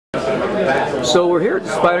So we're here at the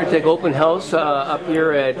SpiderTech Open House up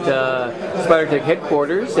here at SpiderTech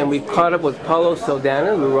headquarters, and we've caught up with Paulo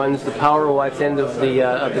Saldanha, who runs the PowerWatts end of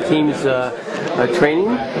the team's training.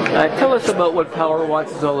 Tell us about what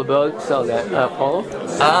PowerWatts is all about, Paulo.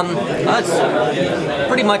 It's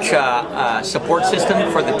pretty much a support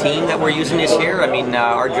system for the team that we're using this year. I mean,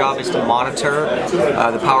 our job is to monitor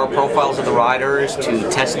the power profiles of the riders, to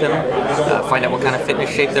test them, find out what kind of fitness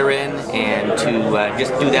shape they're in, and to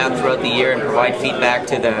just do that throughout the year and provide feedback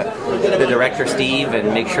to the director, Steve,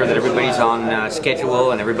 and make sure that everybody's on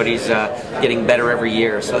schedule and everybody's getting better every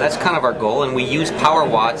year. So that's kind of our goal, and we use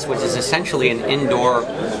PowerWatts, which is essentially an indoor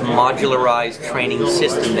modularized training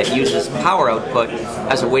system that uses power output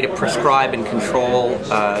as a way to prescribe and control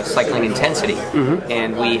cycling intensity.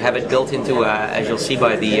 And we have it built into, as you'll see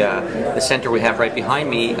by the center we have right behind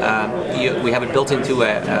me, we have it built into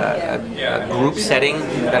a group setting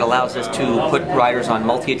that allows us to put riders on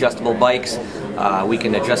multi-adjustable bikes. We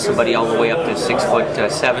can adjust somebody all the way up to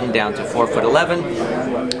 6'7" down to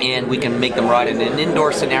 4'11", and we can make them ride in an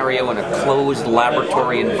indoor scenario in a closed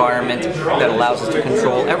laboratory environment that allows us to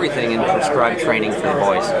control everything and prescribe training for the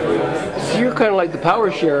boys. So you're kind of like the power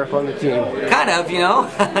sheriff on the team. Kind of, you know,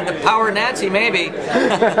 the power Nazi maybe.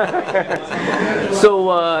 So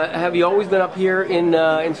have you always been up here in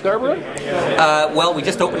Scarborough? Well, we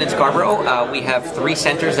just opened in Scarborough. We have 3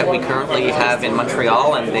 centers that we currently have in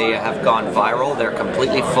Montreal, and they have gone viral. They're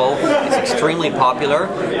completely full. It's extremely popular.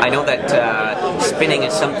 I know that spinning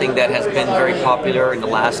is something that has been very popular in the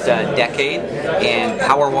last decade, and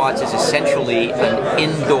PowerWatts is essentially an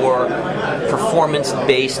indoor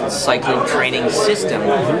performance-based cycling training system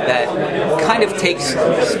that kind of takes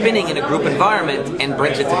spinning in a group environment and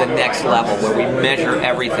brings it to the next level, where we measure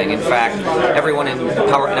everything. In fact, everyone in the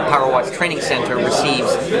PowerWatts Training Center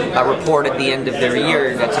receives a report at the end of their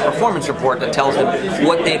year that's a performance report that tells them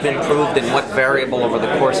what they've improved and what variable over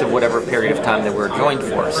the course of whatever period of time they were joined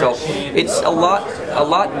for. So it's a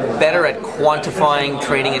lot better at quantifying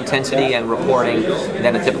training intensity and reporting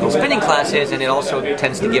than a typical spinning class is, and it also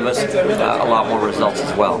tends to give us a lot more results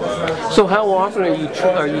as well. So how often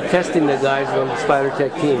are you testing the guys on the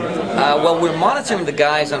SpiderTech team? Well, we're monitoring the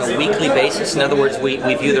guys on a weekly basis. In other words, we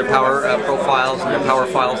view their power profiles and their power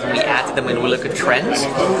files, and we add to them when we look at trends.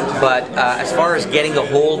 But as far as getting the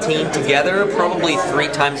whole team together, probably 3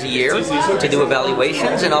 times a year to do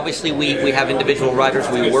evaluations. And obviously we have individual riders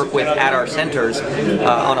we work with at our centers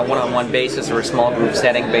on a one-on-one basis or a small group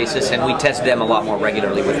setting basis, and we test them a lot more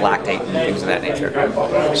regularly with lactate and things of that nature.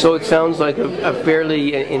 So it sounds like a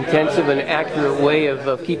fairly intensive and accurate way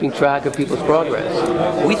of keeping track of people's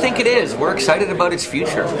progress. We think it is. We're excited about its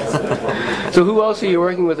future. So who else are you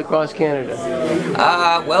working with across Canada?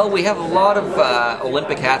 Well, we have a lot of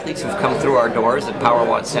Olympic athletes who've come through our doors at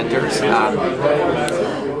PowerWatts centers.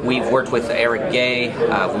 We've worked with Eric Gay,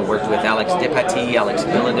 we've worked with Alex Dipati, Alex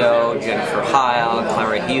Bilodeau, Jennifer Heil,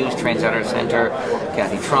 Clara Hughes trains at our center,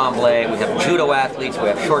 Kathy Tremblay. We have judo athletes, we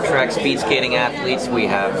have short track speed skating athletes, we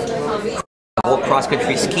have the whole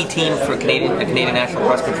cross-country ski team for the Canadian National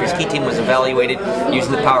Cross-Country Ski Team was evaluated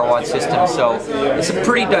using the PowerWatts system. So it's a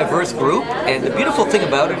pretty diverse group, and the beautiful thing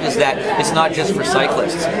about it is that it's not just for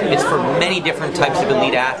cyclists. It's for many different types of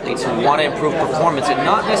elite athletes who want to improve performance and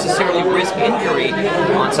not necessarily risk injury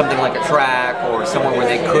on something like a track or somewhere where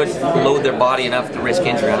they could load their body enough to risk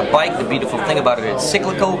injury. On a bike, the beautiful thing about it, it's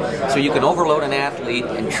cyclical, so you can overload an athlete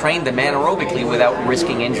and train them anaerobically without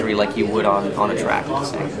risking injury like you would on a track,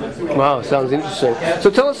 let's say. Wow, sounds interesting. So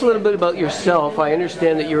tell us a little bit about yourself. I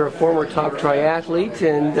understand that you're a former top triathlete,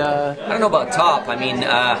 and I don't know about top. I mean,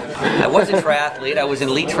 I was a triathlete. I was an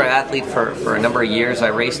elite triathlete for a number of years. I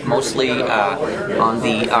raced mostly on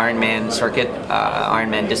the Ironman circuit,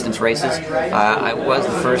 Ironman distance races. I was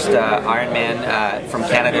the first Ironman from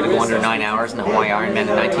Canada to go under 9 hours in the Hawaii Ironman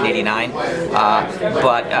in 1989.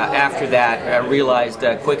 But after that, I realized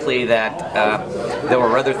quickly that there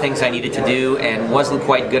were other things I needed to do and wasn't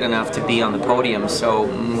quite good enough to be on the podium, so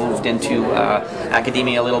moved into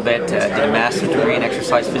academia a little bit, did a master's degree in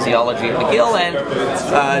exercise physiology at McGill,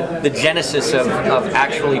 and the genesis of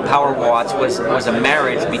actually PowerWatts was a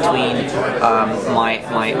marriage between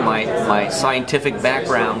my scientific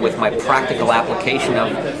background with my practical application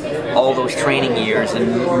of all those training years, and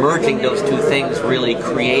merging those two things really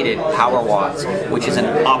created PowerWatts, which is an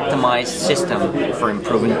optimized system for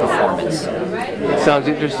improving performance. Sounds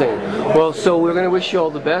interesting. Well, so we're going to wish you all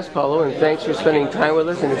the best, Paulo, and thanks for spending time with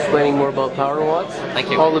us and explaining more about PowerWatts. Thank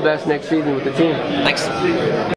you. All the best next season with the team. Thanks.